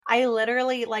I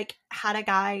literally like had a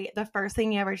guy, the first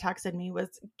thing he ever texted me was,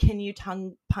 can you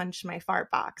tongue punch my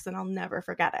fart box? And I'll never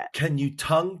forget it. Can you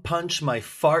tongue punch my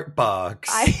fart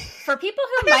box? For people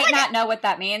who might not know what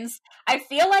that means, I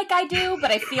feel like I do,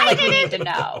 but I feel like we need to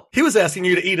know. He was asking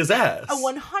you to eat his ass.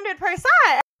 100%.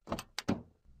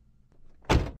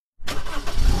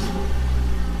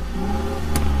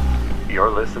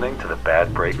 You're listening to the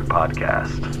Bad Break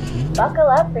Podcast. Buckle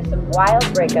up for some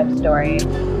wild breakup stories.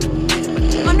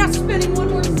 I'm not spending one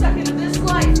more second of this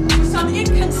life with some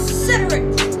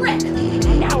inconsiderate prick.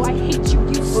 I know, I hate you,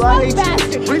 you slow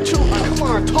bastard. Rachel, come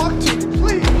on, talk to me,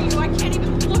 please. I can't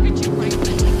even look at you right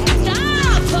now.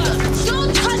 Stop!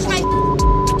 Don't touch my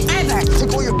ever.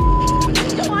 Take all your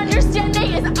You understand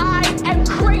me as I am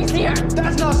crazier.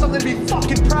 That's not something to be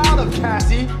fucking proud of,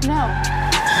 Cassie. No.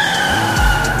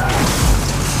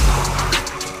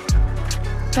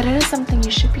 But it is something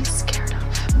you should be scared of.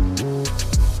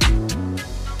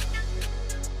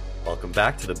 Welcome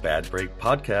back to the Bad Break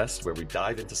Podcast, where we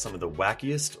dive into some of the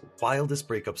wackiest, wildest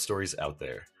breakup stories out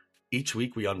there. Each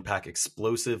week, we unpack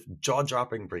explosive,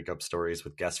 jaw-dropping breakup stories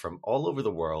with guests from all over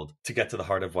the world to get to the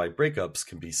heart of why breakups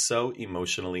can be so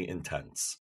emotionally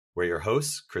intense. We're your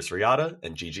hosts, Chris Riata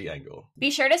and Gigi Engel. Be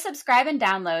sure to subscribe and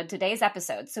download today's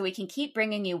episode so we can keep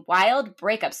bringing you wild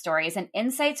breakup stories and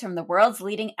insights from the world's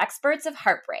leading experts of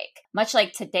heartbreak. Much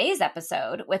like today's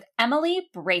episode with Emily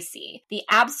Bracey, the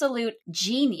absolute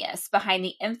genius behind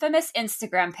the infamous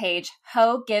Instagram page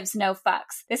Ho Gives No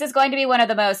Fucks. This is going to be one of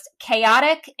the most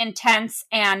chaotic, intense,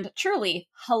 and truly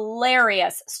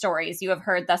hilarious stories you have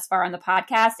heard thus far on the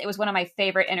podcast. It was one of my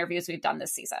favorite interviews we've done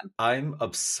this season. I'm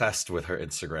obsessed with her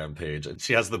Instagram page, and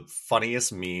she has the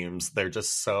funniest memes. They're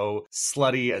just so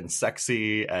slutty and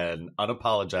sexy and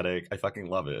unapologetic. I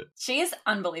fucking love it. She's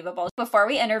unbelievable. Before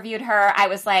we interviewed her, I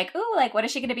was like, ooh, like, what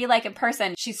is she going to be like in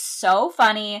person? She's so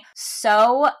funny,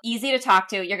 so easy to talk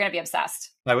to. You're going to be obsessed.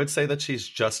 I would say that she's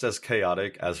just as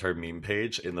chaotic as her meme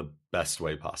page in the best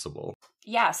way possible.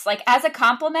 Yes, like as a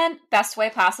compliment, best way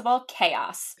possible,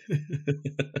 chaos.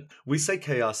 We say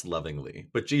chaos lovingly.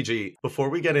 But Gigi, before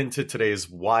we get into today's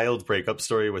wild breakup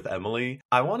story with Emily,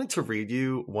 I wanted to read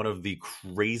you one of the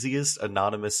craziest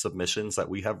anonymous submissions that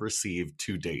we have received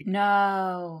to date.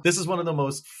 No. This is one of the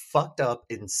most fucked up,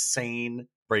 insane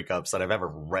breakups that I've ever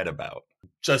read about.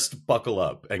 Just buckle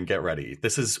up and get ready.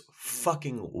 This is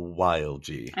fucking wild,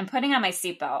 G. I'm putting on my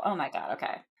seatbelt. Oh my God,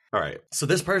 okay. All right. So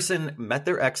this person met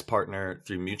their ex-partner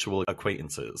through mutual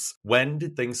acquaintances. When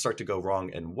did things start to go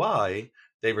wrong and why?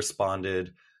 They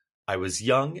responded, I was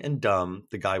young and dumb.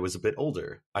 The guy was a bit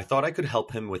older. I thought I could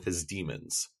help him with his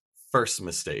demons. First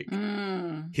mistake.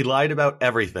 He lied about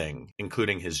everything,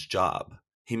 including his job.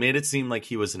 He made it seem like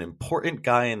he was an important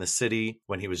guy in the city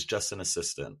when he was just an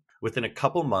assistant. Within a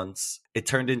couple months, it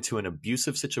turned into an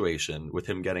abusive situation with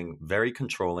him getting very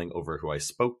controlling over who I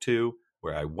spoke to,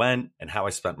 where I went, and how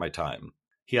I spent my time.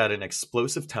 He had an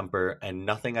explosive temper, and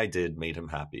nothing I did made him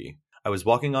happy. I was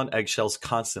walking on eggshells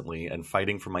constantly and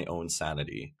fighting for my own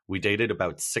sanity. We dated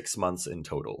about 6 months in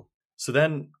total. So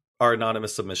then our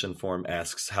anonymous submission form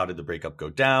asks, how did the breakup go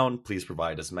down? Please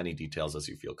provide as many details as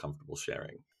you feel comfortable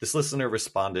sharing. This listener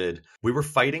responded, we were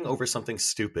fighting over something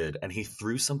stupid, and he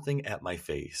threw something at my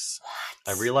face.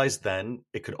 What? I realized then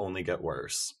it could only get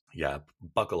worse. Yeah,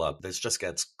 buckle up. This just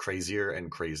gets crazier and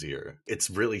crazier. It's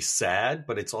really sad,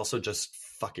 but it's also just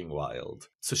fucking wild.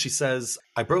 So she says,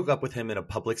 I broke up with him in a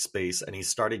public space and he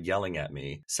started yelling at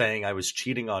me, saying I was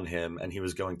cheating on him and he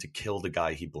was going to kill the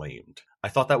guy he blamed. I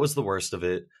thought that was the worst of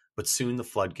it, but soon the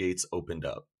floodgates opened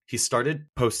up. He started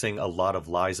posting a lot of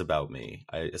lies about me,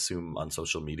 I assume on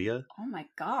social media. Oh my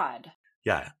God.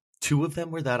 Yeah. 2 of them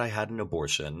were that I had an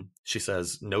abortion. She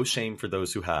says, no shame for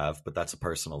those who have, but that's a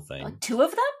personal thing. Like 2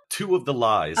 of them? 2 of the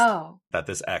lies that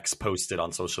this ex posted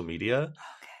on social media,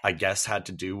 I guess, had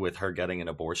to do with her getting an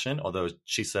abortion, although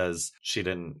she says she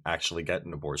didn't actually get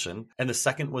an abortion. And the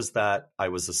second was that I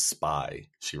was a spy,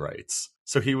 she writes.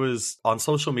 So he was on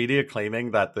social media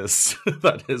claiming that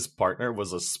that his partner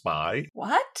was a spy.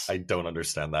 What? I don't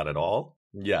understand that at all.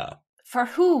 Yeah. For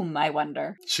whom, I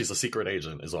wonder? She's a secret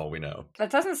agent, is all we know. That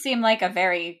doesn't seem like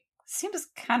seems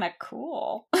kind of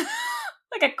cool.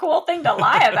 Like a cool thing to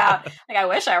lie about. Like, I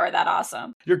wish I were that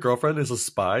awesome. Your girlfriend is a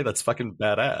spy? That's fucking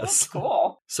badass. That's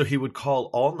cool. So he would call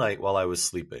all night while I was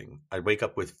sleeping. I'd wake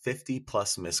up with 50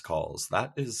 plus missed calls.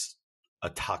 That is a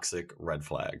toxic red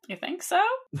flag. You think so?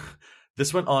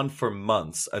 This went on for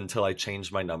months until I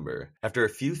changed my number. After a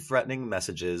few threatening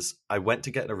messages, I went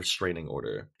to get a restraining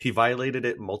order. He violated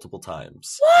it multiple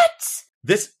times. What?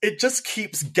 It just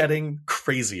keeps getting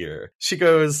crazier. She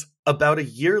goes, about a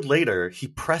year later, he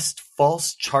pressed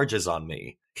false charges on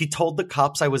me. He told the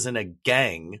cops I was in a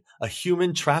gang, a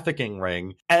human trafficking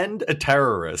ring, and a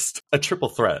terrorist. A triple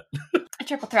threat. A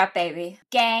triple threat, baby.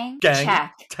 Gang,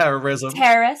 check. Terrorism.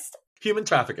 Terrorist. Human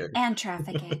trafficking. And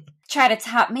trafficking. Try to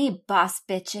top me, boss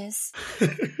bitches.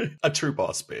 A true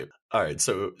boss, babe. All right,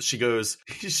 so she goes,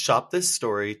 he shopped this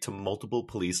story to multiple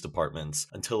police departments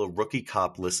until a rookie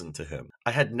cop listened to him.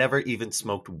 I had never even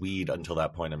smoked weed until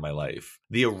that point in my life.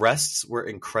 The arrests were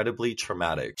incredibly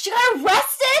traumatic. She got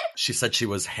arrested? She said she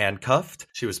was handcuffed.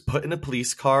 She was put in a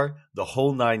police car, the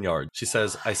whole 9 yards. She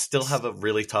says, I still have a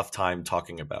really tough time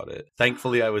talking about it.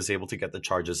 Thankfully, I was able to get the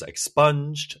charges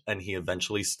expunged, and he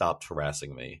eventually stopped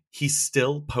harassing me. He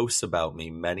still posts about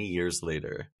me many years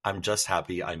later. I'm just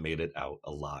happy I made it out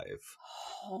alive.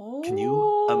 Can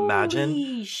you imagine?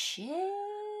 Holy shit.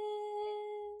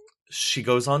 She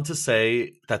goes on to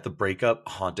say that the breakup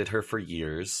haunted her for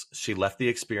years. She left the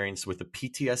experience with a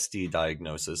PTSD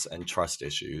diagnosis and trust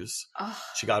issues.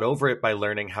 She got over it by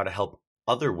learning how to help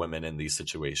other women in these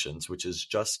situations, which is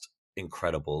just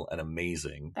incredible and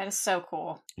amazing. That is so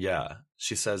cool. Yeah.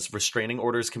 She says restraining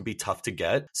orders can be tough to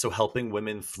get, so helping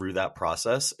women through that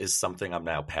process is something I'm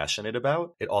now passionate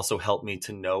about. It also helped me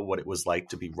to know what it was like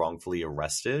to be wrongfully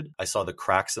arrested. I saw the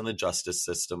cracks in the justice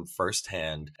system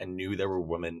firsthand and knew there were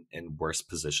women in worse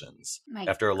positions.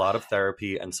 After a lot of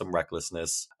therapy and some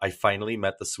recklessness, I finally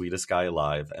met the sweetest guy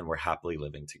alive and we're happily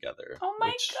living together. Oh my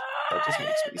God. That just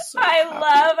makes me so I happy.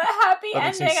 love a happy That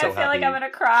makes me ending. so I feel like happy. I'm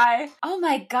going to cry. Oh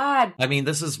my God. I mean,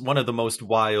 this is one of the most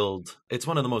wild, it's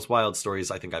one of the most wild stories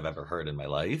I think I've ever heard in my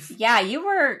life. Yeah, you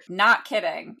were not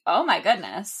kidding. Oh my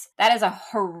goodness. That is a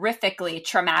horrifically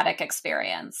traumatic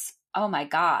experience. Oh my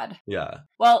God. Yeah.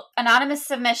 Well, Anonymous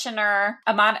Submissioner,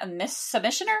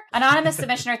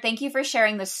 thank you for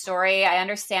sharing this story. I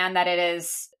understand that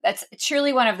that's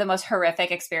truly one of the most horrific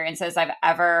experiences I've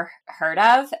ever heard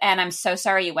of. And I'm so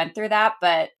sorry you went through that,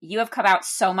 but you have come out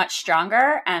so much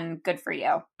stronger and good for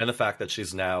you. And the fact that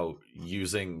she's now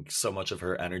using so much of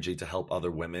her energy to help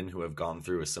other women who have gone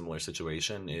through a similar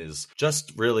situation is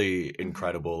just really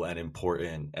incredible and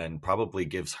important, and probably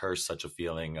gives her such a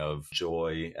feeling of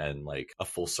joy and like a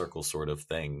full circle sort of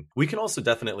thing. We can also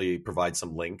definitely provide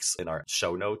some links in our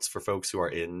show notes for folks who are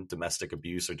in domestic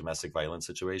abuse or domestic violence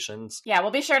situations. Yeah,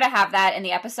 we'll be sure to have that in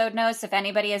the episode notes. If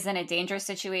anybody is in a dangerous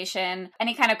situation,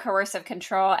 any kind of coercive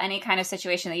control, any kind of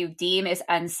situation that you deem is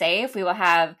unsafe, we will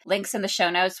have links in the show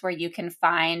notes where you can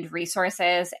find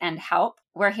resources and help.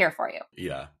 We're here for you.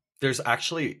 Yeah. There's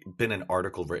actually been an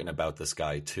article written about this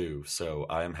guy too, so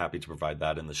I am happy to provide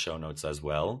that in the show notes as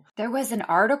well. There was an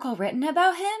article written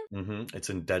about him? Mm-hmm. It's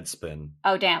in Deadspin.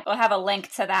 Oh, damn. We'll have a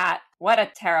link to that. What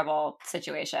a terrible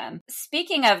situation.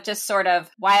 Speaking of just sort of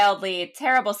wildly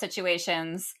terrible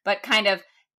situations, but kind of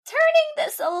turning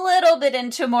this a little bit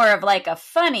into more of like a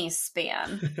funny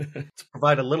spin. To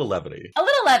provide a little levity. A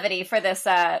little levity for this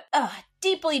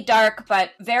deeply dark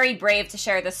but very brave to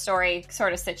share this story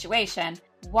sort of situation.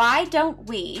 Why don't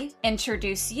we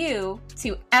introduce you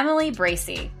to Emily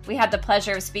Bracey? We had the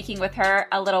pleasure of speaking with her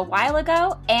a little while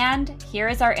ago, and here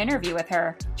is our interview with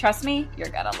her. Trust me, you're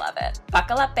gonna love it.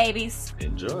 Buckle up, babies.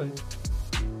 Enjoy.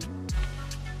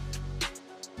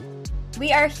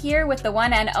 We are here with the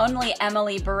one and only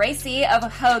Emily Bracey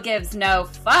of Ho Gives No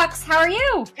Fucks. How are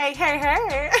you? Hey.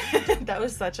 That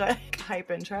was such a hype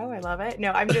intro. I love it.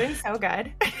 No, I'm doing so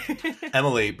good.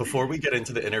 Emily, before we get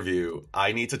into the interview,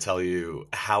 I need to tell you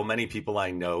how many people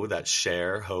I know that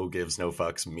share Ho Gives No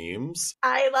Fucks memes.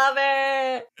 I love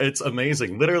it. It's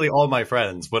amazing. Literally all my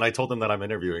friends, when I told them that I'm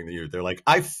interviewing you, they're like,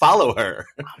 I follow her.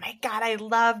 Oh my God, I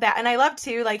love that. And I love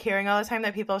too, like hearing all the time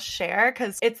that people share,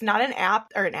 because it's not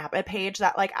a page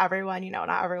that like everyone, not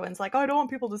everyone's like, oh, I don't want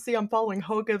people to see I'm following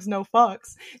Ho Gives No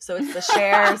Fucks. So it's the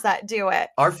shares that do it.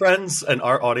 Our friends and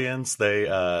our audience, they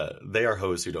are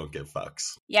hoes who don't give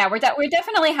fucks. Yeah, we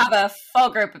definitely have a full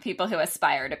group of people who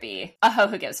aspire to be a hoe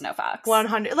who gives no fucks.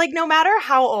 100. Like no matter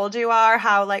how old you are,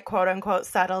 how like quote unquote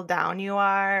settled down you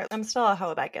are, I'm still a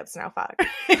hoe that gives no fuck.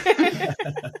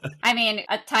 I mean,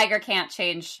 a tiger can't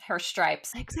change her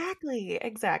stripes. Exactly.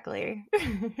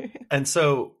 And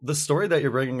so the story that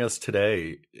you're bringing us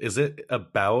today, is it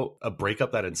about a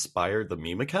breakup that inspired the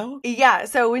meme account? Yeah.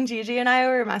 So when Gigi and I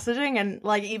were messaging and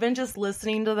like even just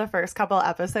listening to the first couple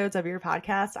episodes of your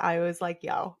podcast, I was like,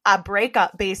 yo, a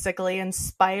breakup basically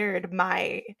inspired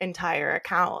my entire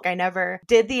account. I never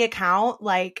did the account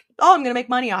like oh, I'm going to make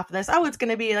money off of this. Oh, it's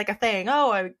going to be like a thing.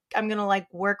 Oh, I'm going to like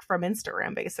work from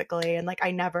Instagram basically. And like,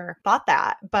 I never thought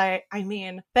that. But I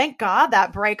mean, thank God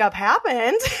that breakup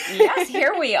happened. Yes,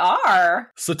 here we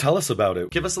are. So tell us about it.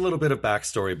 Give us a little bit of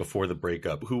backstory before the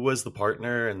breakup. Who was the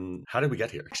partner and how did we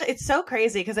get here? Actually, it's so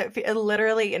crazy because it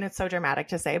literally, and it's so dramatic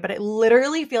to say, but it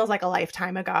literally feels like a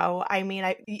lifetime ago. I mean,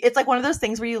 it's like one of those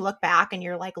things where you look back and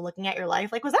you're like looking at your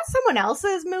life, like, was that someone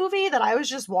else's movie that I was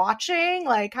just watching?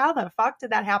 Like, how the fuck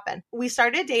did that happen? We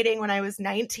started dating when I was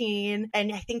 19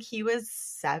 and I think he was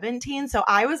 17. So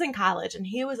I was in college and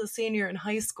he was a senior in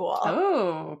high school.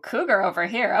 Oh, cougar over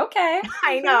here. Okay.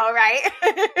 I know, right?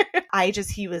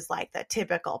 He was like the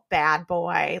typical bad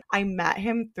boy. I met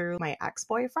him through my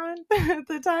ex-boyfriend at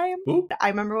the time. Ooh. I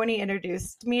remember when he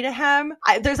introduced me to him.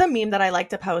 There's a meme that I like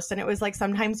to post and it was like,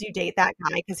 sometimes you date that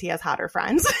guy because he has hotter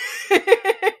friends.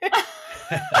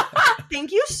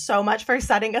 Thank you so much for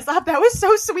setting us up. That was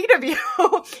so sweet of you.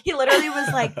 He literally was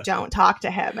like, don't talk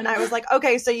to him. And I was like,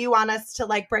 okay, so you want us to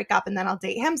like break up and then I'll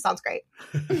date him? Sounds great.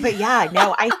 But yeah,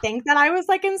 no, I think that I was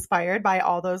like inspired by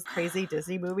all those crazy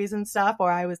Disney movies and stuff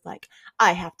where I was like,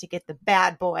 I have to get the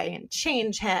bad boy and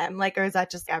change him. Like, or is that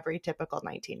just every typical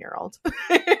 19-year-old?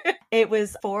 It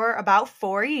was for about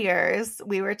 4 years.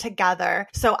 We were together.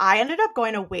 So I ended up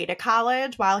going away to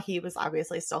college while he was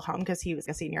obviously still home because he was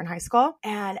a senior in high school.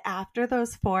 And after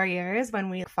those 4 years, when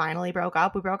we finally broke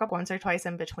up, we broke up once or twice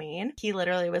in between. He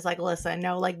literally was like, listen,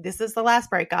 no, like this is the last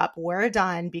breakup. We're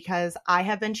done because I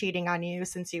have been cheating on you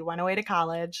since you went away to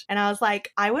college. And I was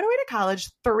like, I went away to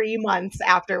college 3 months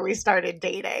after we started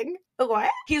dating.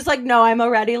 What? He's like, no, I'm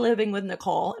already living with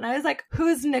Nicole. And I was like,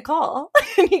 who's Nicole?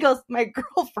 And he goes, my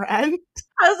girlfriend.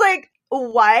 I was like,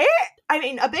 what? I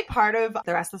mean, a big part of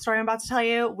the rest of the story I'm about to tell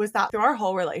you was that through our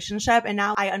whole relationship, and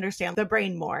now I understand the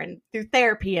brain more and through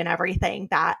therapy and everything,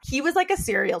 that he was like a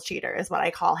serial cheater is what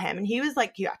I call him. And he was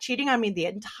like, yeah, cheating on me the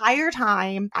entire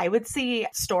time. I would see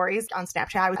stories on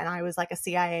Snapchat and I was like a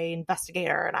CIA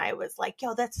investigator and I was like,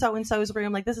 yo, that's so-and-so's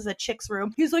room. Like, this is a chick's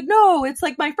room. He's like, no, it's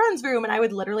like my friend's room. And I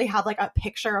would literally have like a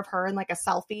picture of her and like a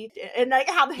selfie and like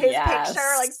have his picture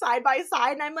like side by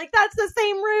side. And I'm like, that's the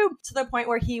same room. To the point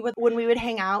where he would, when we would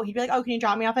hang out, he'd be like, oh, can you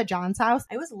drop me off at John's house?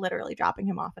 I was literally dropping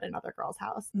him off at another girl's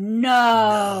house.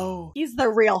 No. He's the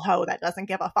real hoe that doesn't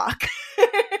give a fuck.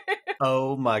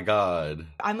 Oh my God.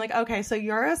 I'm like, okay, so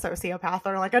you're a sociopath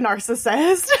or like a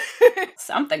narcissist.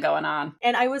 Something going on.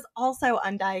 And I was also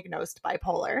undiagnosed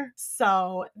bipolar.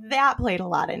 So that played a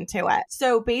lot into it.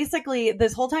 So basically,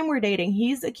 this whole time we're dating,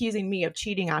 he's accusing me of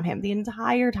cheating on him the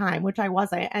entire time, which I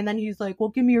wasn't. And then he's like, well,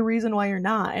 give me a reason why you're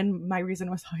not. And my reason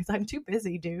was always, I'm too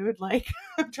busy, dude. Like,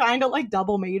 I'm trying to like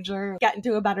double major, get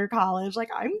into a better college.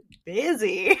 Like, I'm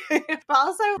busy. But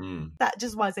also, that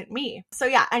just wasn't me. So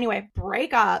yeah, anyway,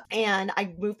 break up. And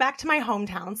I moved back to my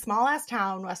hometown, small ass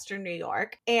town, Western New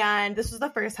York. And this was the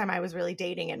first time I was really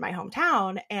dating in my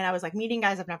hometown. And I was like meeting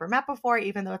guys I've never met before,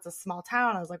 even though it's a small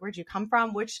town. I was like, where'd you come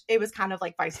from? Which it was kind of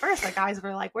like vice versa. Guys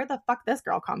were like, where the fuck this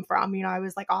girl come from? You know, I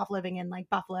was like off living in like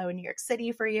Buffalo and New York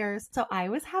City for years. So I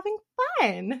was having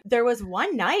fun. There was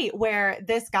one night where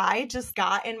this guy just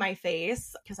got in my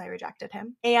face because I rejected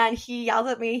him. And he yelled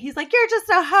at me. He's like, you're just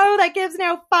a hoe that gives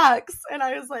no fucks. And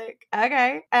I was like,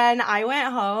 okay. And I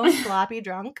went home sloppy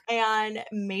drunk and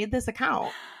made this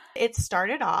account. It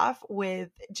started off with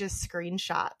just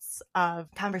screenshots of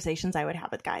conversations I would have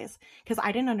with guys because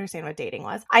I didn't understand what dating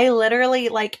was. I literally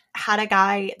like had a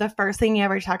guy, the first thing he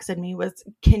ever texted me was,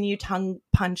 can you tongue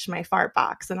punch my fart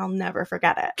box? And I'll never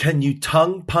forget it. Can you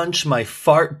tongue punch my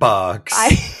fart box?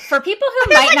 For people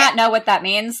who might not know what that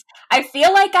means, I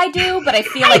feel like I do, but I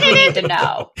feel like we need to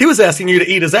know. He was asking you to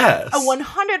eat his ass. 100%.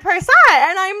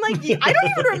 And I'm like, I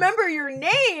don't even remember your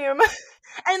name.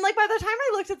 And like by the time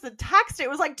I looked at the text, it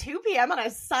was like 2 p.m. on a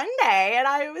Sunday. And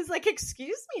I was like,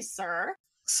 excuse me, sir.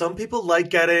 Some people like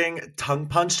getting tongue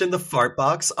punched in the fart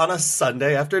box on a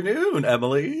Sunday afternoon,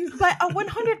 Emily. But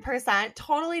 100%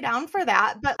 totally down for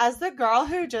that. But as the girl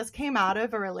who just came out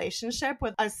of a relationship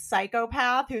with a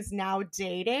psychopath who's now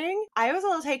dating, I was a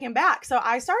little taken back. So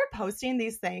I started posting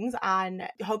these things on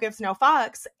Ho Gives No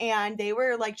Fucks, and they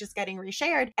were like just getting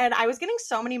reshared. And I was getting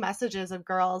so many messages of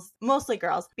girls, mostly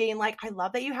girls, being like, I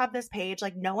love that you have this page.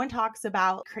 Like, no one talks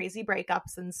about crazy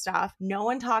breakups and stuff. No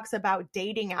one talks about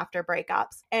dating after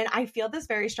breakups. breakups. And I feel this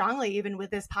very strongly, even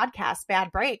with this podcast,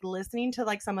 Bad Break, listening to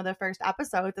like some of the first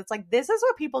episodes. It's like, this is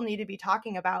what people need to be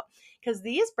talking about, because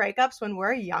these breakups, when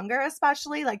we're younger,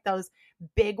 especially like those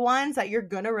big ones that you're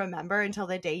going to remember until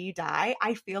the day you die,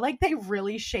 I feel like they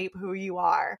really shape who you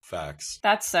are. Facts.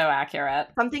 That's so accurate.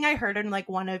 Something I heard in like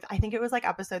one of, I think it was like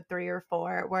episode 3 or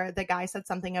 4, where the guy said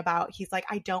something about, he's like,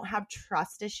 I don't have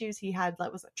trust issues. He had,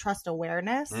 like, was trust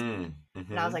awareness. And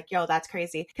I was like, yo, that's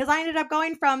crazy. Because I ended up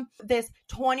going from this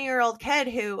 20-year-old kid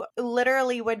who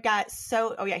literally would get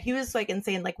so, oh yeah, he was like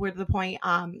insane. Like, we're to the point,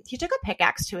 he took a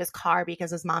pickaxe to his car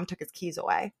because his mom took his keys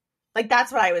away. Like,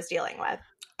 that's what I was dealing with.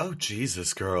 Oh,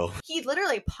 Jesus, girl. He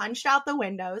literally punched out the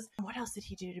windows. What else did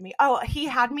he do to me? Oh, he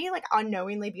had me like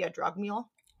unknowingly be a drug mule.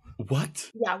 What?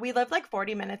 Yeah, we lived like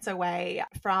 40 minutes away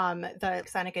from the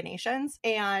Seneca Nations,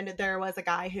 and there was a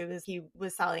guy he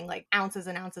was selling like ounces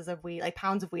and ounces of weed, like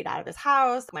pounds of weed out of his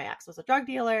house. My ex was a drug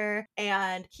dealer,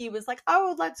 and he was like,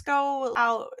 oh, let's go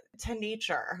out to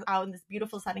nature out in this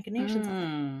beautiful Seneca Nations.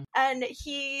 And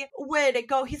he would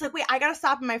go, he's like, wait, I gotta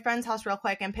stop at my friend's house real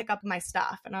quick and pick up my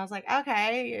stuff. And I was like,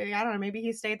 okay, I don't know, maybe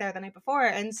he stayed there the night before.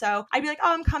 And so I'd be like,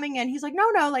 oh, I'm coming in. He's like,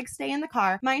 no, like stay in the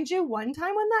car. Mind you, one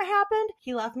time when that happened,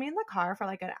 he left me in the car for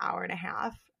like an hour and a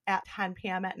half at 10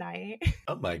 p.m. at night.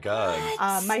 Oh my God.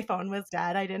 My phone was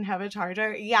dead. I didn't have a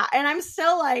charger. Yeah. And I'm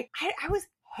still like, I was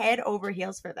head over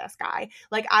heels for this guy.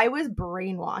 Like, I was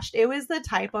brainwashed. It was the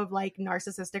type of like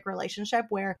narcissistic relationship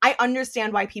where I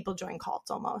understand why people join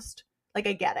cults almost. Like,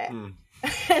 I get it.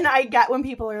 And I get when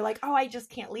people are like, oh, I just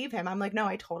can't leave him. I'm like, no,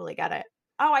 I totally get it.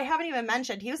 Oh, I haven't even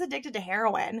mentioned he was addicted to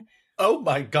heroin. Oh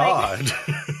my God.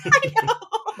 I know.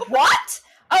 What?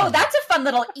 Oh, that's a fun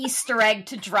little Easter egg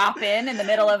to drop in the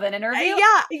middle of an interview.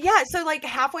 Yeah. So like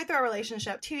halfway through our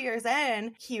relationship, 2 years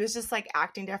in, he was just like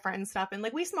acting different and stuff. And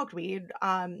like we smoked weed.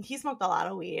 He smoked a lot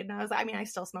of weed. And I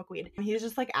still smoke weed. He was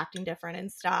just like acting different and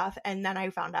stuff. And then I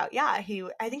found out, I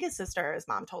think his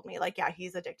mom told me like, yeah,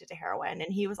 he's addicted to heroin.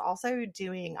 And he was also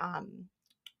doing,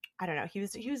 I don't know. He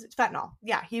was fentanyl.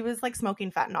 Yeah, he was like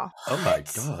smoking fentanyl. Oh my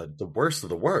God. The worst of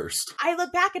the worst. I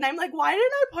look back and I'm like, why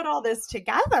didn't I put all this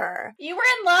together? You were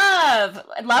in love.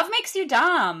 Love makes you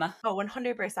dumb. Oh,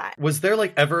 100%. Was there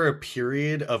like ever a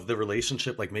period of the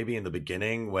relationship, like maybe in the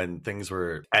beginning when things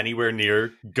were anywhere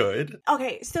near good?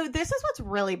 Okay, so this is what's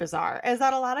really bizarre is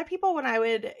that a lot of people, when I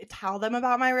would tell them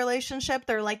about my relationship,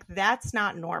 they're like, that's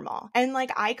not normal. And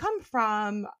like, I come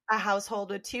from a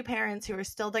household with 2 parents who are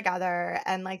still together,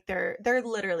 and like they're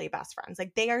literally best friends.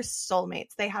 Like, they are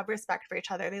soulmates. They have respect for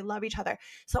each other. They love each other.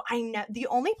 So I know the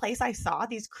only place I saw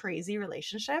these crazy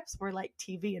relationships were like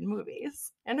TV and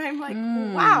movies. And I'm like,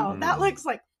 wow, that looks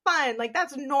like fun. Like,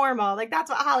 that's normal. Like,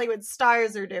 that's what Hollywood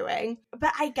stars are doing.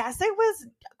 But I guess it was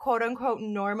quote unquote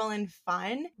normal and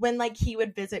fun when like he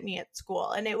would visit me at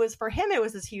school. And it was, for him, it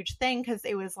was this huge thing because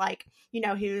it was like, you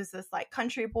know, he was this like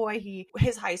country boy.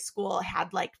 His high school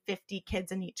had like 50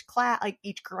 kids in each class, like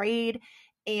each grade.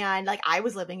 And like, I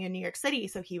was living in New York City,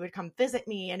 so he would come visit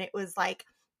me, and it was like,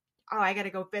 oh, I got to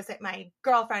go visit my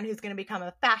girlfriend who's going to become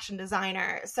a fashion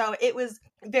designer. So it was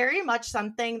very much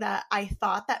something that I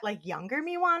thought that like younger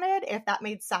me wanted, if that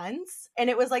made sense.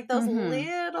 And it was like those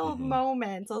little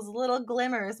moments, those little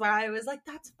glimmers where I was like,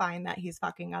 that's fine that he's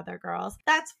fucking other girls.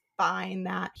 That's fine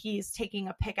that he's taking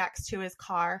a pickaxe to his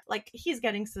car. Like, he's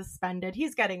getting suspended.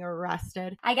 He's getting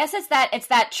arrested. I guess it's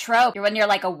that trope when you're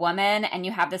like a woman and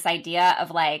you have this idea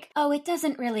of like, oh, it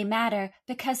doesn't really matter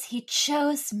because he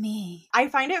chose me. I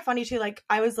find it funny too. Like,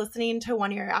 I was listening to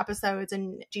one of your episodes,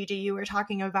 and Gigi, you were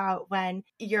talking about when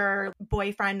your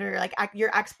boyfriend or like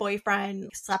your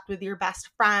ex-boyfriend slept with your best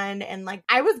friend. And like,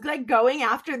 I was like going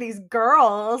after these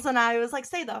girls, and I was like,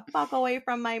 stay the fuck away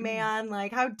from my man.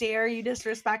 Like, how dare you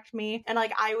disrespect me? And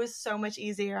like, I was so much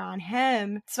easier on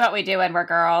him. It's what we do when we're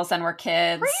girls and we're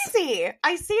kids. Crazy.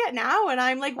 I see it now, and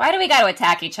I'm like, why do we got to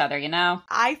attack each other, you know?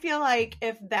 I feel like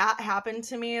if that happened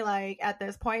to me, like at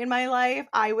this point in my life,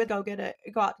 I would go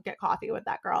out and get coffee with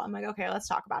that girl. I'm like, okay, let's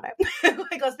talk about it.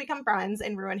 Like, let's become friends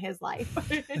and ruin his life.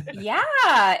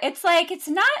 Yeah. It's like, it's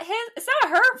not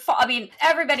her fault. I mean,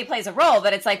 everybody plays a role,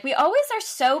 but it's like, we always are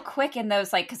so quick in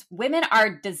those, like, because women are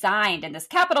designed in this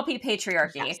capital P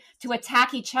patriarchy to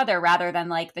attack each other rather than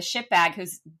like the shitbag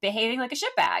who's behaving like a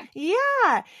shitbag.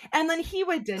 Yeah. And then he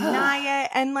would deny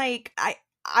it. And like,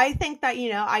 I think that,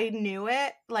 you know, I knew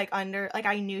it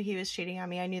I knew he was cheating on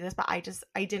me. I knew this, but I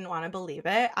didn't want to believe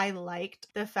it. I liked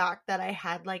the fact that I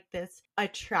had like this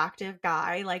attractive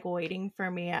guy like waiting for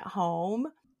me at home.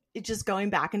 Just going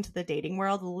back into the dating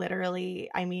world, literally,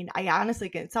 I mean, I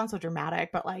honestly, it sounds so dramatic,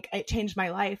 but like, it changed my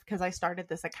life because I started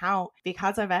this account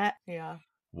because of it. Yeah.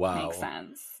 Wow. Makes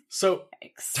sense. So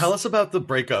Yikes. tell us about the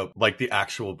breakup, like the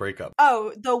actual breakup.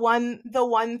 Oh, the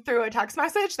one through a text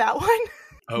message, that one?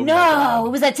 Oh No, it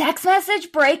was a text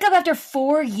message breakup after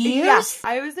 4 years? Yes.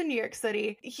 I was in New York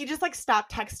City. He just like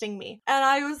stopped texting me. And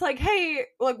I was like, hey,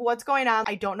 like, what's going on?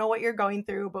 I don't know what you're going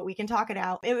through, but we can talk it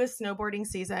out. It was snowboarding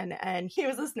season and he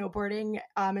was a snowboarding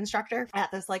instructor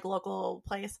at this like local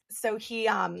place. So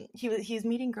he's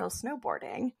meeting girls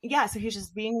snowboarding. Yeah, so he's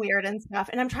just being weird and stuff.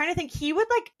 And I'm trying to think, he would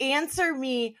like answer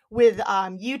me with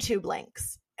YouTube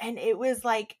links. And it was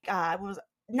like,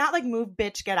 not like move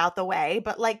bitch get out the way,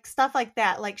 but like stuff like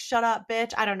that, like shut up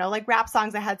bitch, I don't know, like rap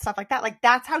songs that had stuff like that. Like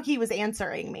that's how he was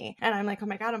answering me. And I'm like, oh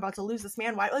my god, I'm about to lose this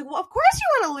man. Why? Like, well, of course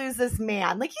you want to lose this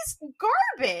man, like he's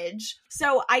garbage.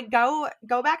 So I go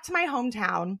back to my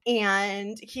hometown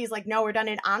and he's like, no, we're done.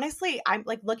 And honestly, I'm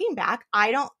like, looking back,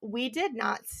 we did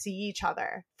not see each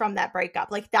other from that breakup.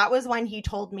 Like that was when he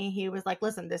told me, he was like,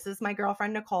 listen, this is my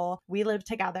girlfriend Nicole, we live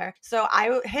together. So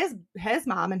his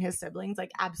mom and his siblings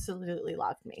like absolutely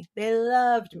loved me. They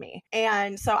loved me.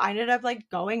 And so I ended up like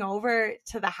going over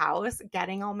to the house,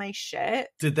 getting all my shit.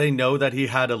 Did they know that he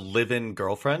had a live-in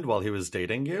girlfriend while he was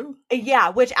dating you? Yeah,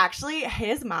 which actually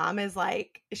his mom is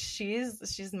like, she's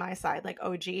my side, like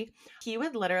OG. He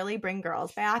would literally bring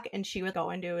girls back and she would go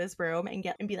into his room and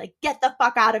be like, get the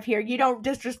fuck out of here. You don't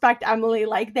disrespect Emily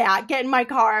like that. Get in my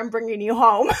car. I'm bringing you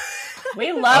home.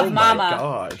 We love Mama. Oh my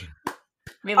god.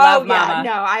 We love Mama. Yeah,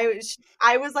 no,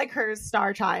 I was like her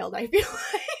star child, I feel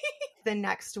like. The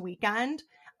next weekend,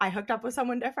 I hooked up with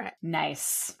someone different.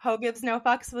 Nice. Ho Gives No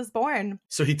Fucks was born.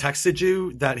 So he texted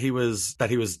you that he was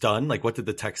done? Like, what did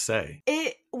the text say?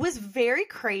 It was very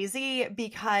crazy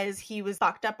because he was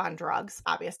fucked up on drugs,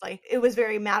 obviously. It was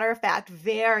very matter of fact,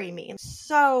 very mean.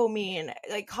 So mean.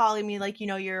 Like calling me like,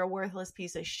 you're a worthless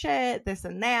piece of shit, this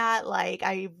and that. Like,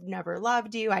 I've never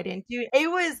loved you. I didn't do it.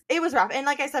 It was rough. And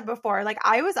like I said before, like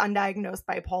I was undiagnosed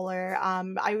bipolar.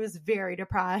 I was very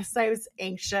depressed. I was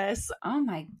anxious. Oh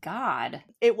my God.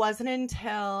 It wasn't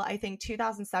until I think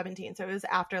 2017. So it was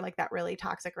after like that really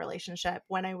toxic relationship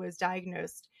when I was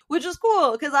diagnosed, which is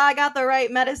cool because I got the right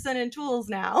medicine and tools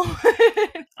now.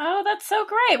 Oh, that's so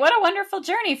great. What a wonderful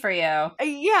journey for you.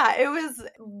 Yeah, it was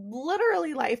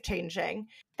literally life-changing.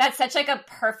 That's such like a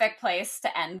perfect place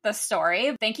to end the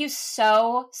story. Thank you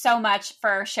so much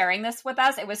for sharing this with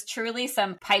us. It was truly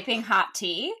some piping hot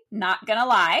tea, not gonna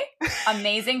lie.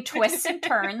 Amazing twists and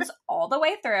turns all the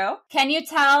way through. Can you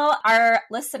tell our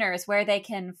listeners where they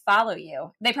can follow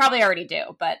you? They probably already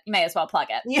do, but you may as well plug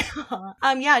it. Yeah.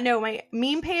 My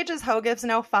meme page is Ho Gives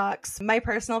No Fucks. My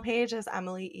personal page is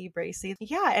Emily E. Bracey.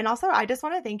 Yeah, and also I just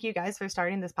want to thank you guys for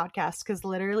starting this podcast because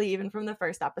literally even from the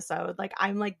first episode, like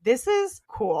I'm like, this is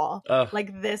cool.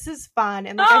 Like this is fun.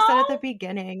 And like I said at the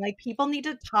beginning, like people need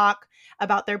to talk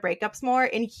about their breakups more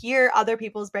and hear other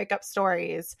people's breakup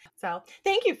stories. So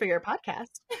thank you for your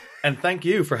podcast. And thank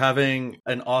you for having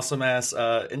an awesome ass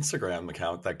Instagram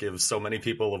account that gives so many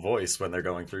people a voice when they're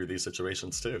going through these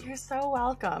situations too. You're so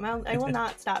welcome. I will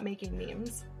not stop making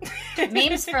memes.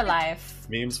 Memes for life.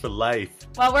 Memes for life.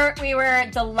 Well, we were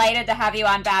delighted to have you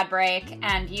on Bad Break,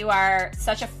 and you are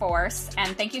such a force.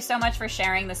 And thank you so much for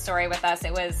sharing the story with us.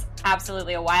 It was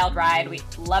absolutely a wild ride. We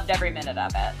loved every minute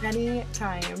of it.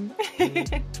 Anytime.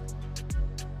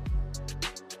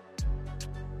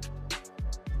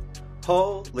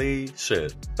 Holy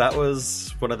shit. That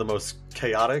was one of the most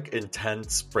chaotic,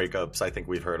 intense breakups I think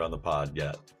we've heard on the pod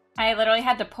yet. I literally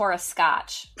had to pour a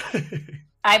scotch.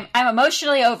 I'm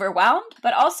emotionally overwhelmed,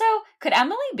 but also, could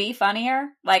Emily be funnier?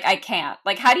 Like, I can't.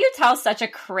 Like, how do you tell such a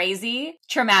crazy,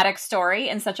 traumatic story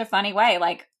in such a funny way?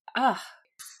 Like, ugh.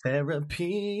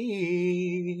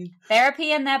 Therapy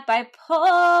and that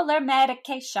bipolar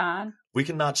medication. We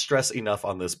cannot stress enough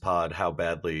on this pod how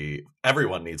badly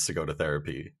everyone needs to go to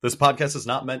therapy. This podcast is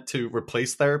not meant to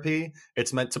replace therapy.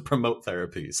 It's meant to promote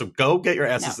therapy. So go get your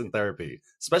asses in therapy,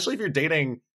 especially if you're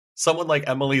dating someone like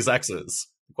Emily's exes.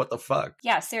 What the fuck?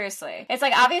 Yeah, seriously. It's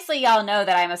like, obviously y'all know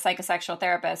that I'm a psychosexual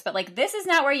therapist, but like, this is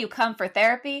not where you come for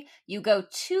therapy. You go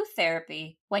to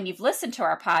therapy when you've listened to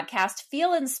our podcast,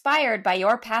 feel inspired by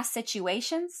your past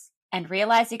situations, and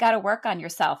realize you got to work on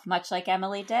yourself, much like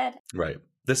Emily did. Right.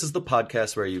 This is the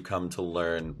podcast where you come to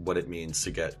learn what it means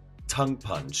to get tongue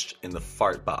punched in the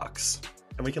fart box.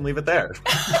 And we can leave it there.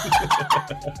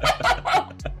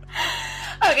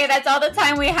 Okay, that's all the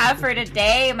time we have for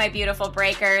today, my beautiful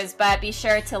breakers. But be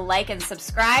sure to like and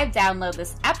subscribe, download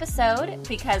this episode,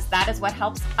 because that is what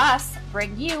helps us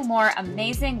bring you more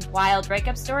amazing, wild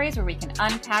breakup stories where we can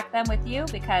unpack them with you.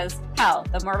 Because, hell,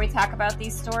 the more we talk about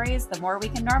these stories, the more we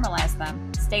can normalize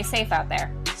them. Stay safe out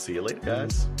there. See you later,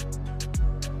 guys.